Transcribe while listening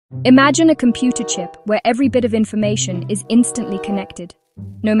Imagine a computer chip where every bit of information is instantly connected,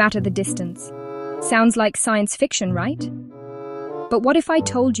 no matter the distance. Sounds like science fiction, right? But what if I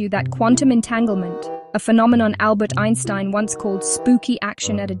told you that quantum entanglement, a phenomenon Albert Einstein once called spooky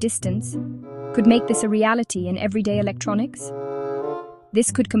action at a distance, could make this a reality in everyday electronics?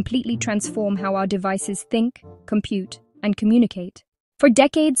 This could completely transform how our devices think, compute, and communicate. For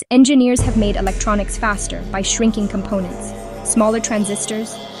decades, engineers have made electronics faster by shrinking components, smaller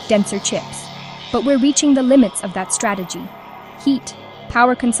transistors, denser chips. But we're reaching the limits of that strategy. Heat,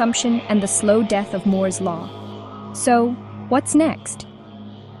 power consumption, and the slow death of Moore's law. So, what's next?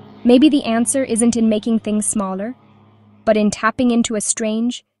 Maybe the answer isn't in making things smaller, but in tapping into a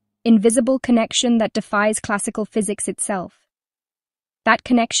strange, invisible connection that defies classical physics itself. That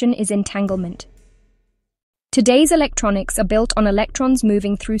connection is entanglement. Today's electronics are built on electrons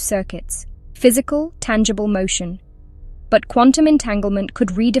moving through circuits, physical, tangible motion. But quantum entanglement could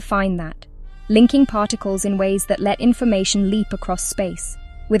redefine that, linking particles in ways that let information leap across space,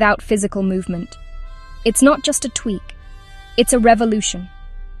 without physical movement. It's not just a tweak, it's a revolution.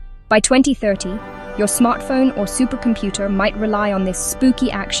 By 2030, your smartphone or supercomputer might rely on this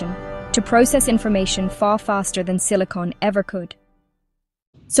spooky action to process information far faster than silicon ever could.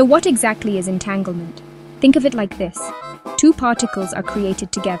 So what exactly is entanglement? Think of it like this. Two particles are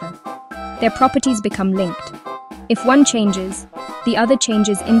created together. Their properties become linked. If one changes, the other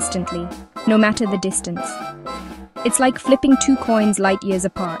changes instantly, no matter the distance. It's like flipping two coins light years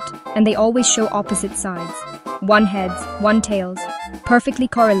apart, and they always show opposite sides. One heads, one tails, perfectly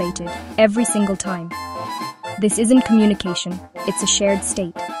correlated every single time. This isn't communication, it's a shared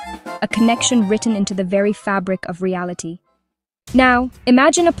state, a connection written into the very fabric of reality. Now,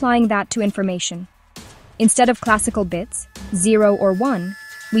 imagine applying that to information. Instead of classical bits, 0 or 1,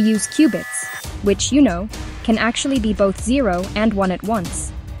 we use qubits, which, can actually be both 0 and 1 at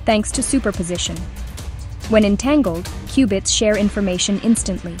once, thanks to superposition. When entangled, qubits share information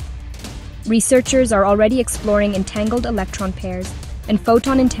instantly. Researchers are already exploring entangled electron pairs and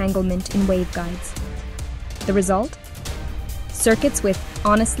photon entanglement in waveguides. The result? Circuits with,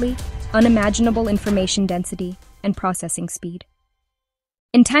 honestly, unimaginable information density and processing speed.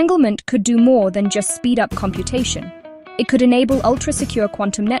 Entanglement could do more than just speed up computation. It could enable ultra-secure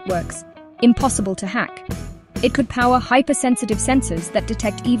quantum networks, impossible to hack. It could power hypersensitive sensors that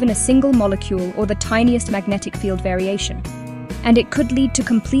detect even a single molecule or the tiniest magnetic field variation. And it could lead to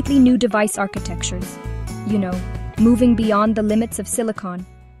completely new device architectures, moving beyond the limits of silicon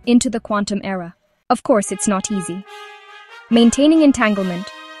into the quantum era. Of course, it's not easy. Maintaining entanglement,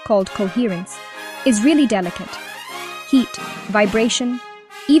 called coherence, is really delicate. Heat, vibration,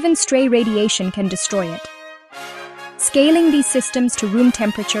 even stray radiation can destroy it. Scaling these systems to room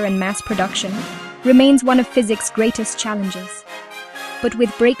temperature and mass production remains one of physics' greatest challenges. But with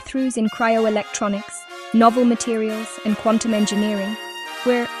breakthroughs in cryoelectronics, novel materials, and quantum engineering,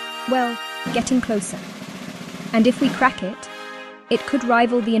 we're, getting closer. And if we crack it, it could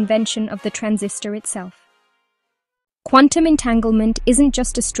rival the invention of the transistor itself. Quantum entanglement isn't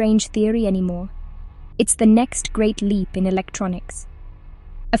just a strange theory anymore. It's the next great leap in electronics.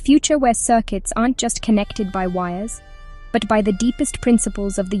 A future where circuits aren't just connected by wires, but by the deepest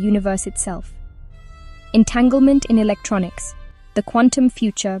principles of the universe itself. Entanglement in electronics, the quantum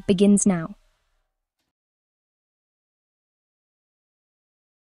future begins now.